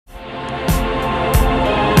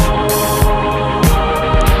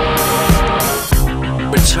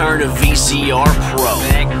turn a VCR pro.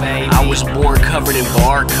 I was born covered in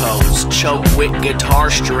barcodes, choked with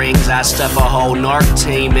guitar strings. I stuff a whole narc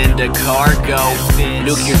team into cargo.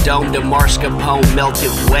 Nuclear dome to mascarpone,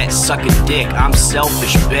 melted wet. Suck a dick, I'm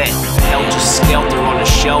selfish, bet. Helter Skelter on a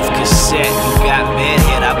shelf cassette. You got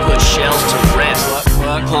bedhead, I put shells to rest.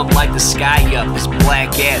 Pump like the sky up, it's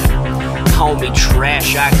Black Adam. Homie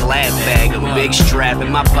trash, I glad bag him. Big strap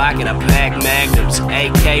in my pocket, I pack magnums.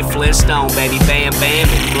 AK Flintstone, baby, bam bam.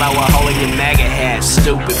 And blow a hole in your MAGA hat,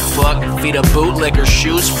 stupid fuck. Feed a bootlegger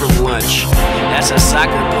shoes for lunch. That's a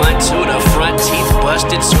soccer punt to the front, teeth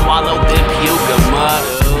busted, swallow, then puke 'em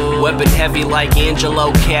up. Weapon heavy like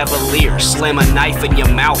Angelo Cavalier. Slam a knife in your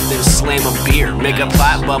mouth, then slam a beer. Make a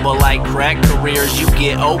pot bubble like crack careers. You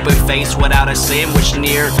get open faced without a sandwich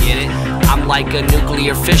near. Get it? I'm like a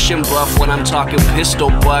nuclear fishing buff when I'm talking pistol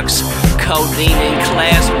bucks. Codeine in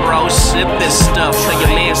class, bro, sip this stuff. Tell your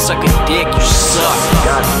man suck a dick, you suck.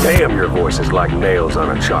 God damn, your voice is like nails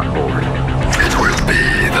on a chalkboard. It will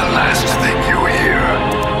be the last thing you hear.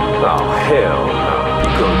 Oh, hell no.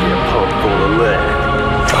 You're gonna get pumped full of lead.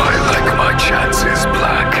 I like my chances,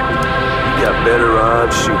 Black. You got better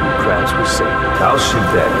odds shooting craps with Satan. I'll shoot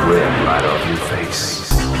that grin right off your face.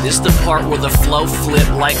 This the part where the flow flip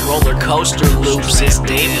like roller coaster loops. It's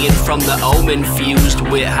Damien from the Omen fused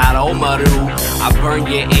with Hot Omaru. I burn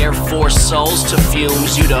your Air Force souls to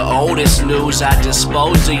fumes. You the oldest news, I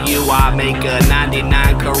dispose of you. I make a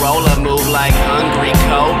 99 Corolla move like hungry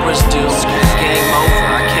cobras do. Game over,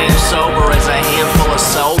 I came sober as a handful of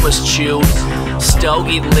somas chewed.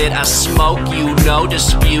 Stogie lit, I smoke you, no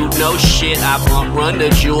dispute, no shit. I bump run the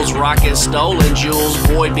jewels, rockin' stolen jewels.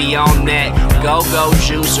 Boy, beyond that, go-go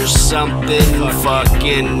juice or something.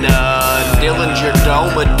 Fucking Dillinger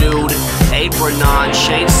Doma dude. Apron on,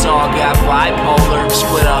 chainsaw got bipolar,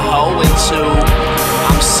 split a hole in two.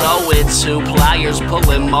 I'm so into pliers,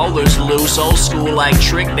 pulling molars loose. Old school like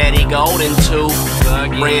Trick Daddy Golden Tooth.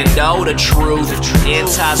 Brando the truth,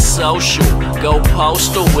 antisocial. Go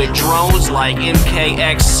postal with drones like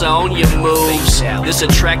MKX on your moves. This a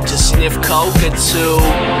track to sniff coca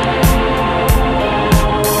too.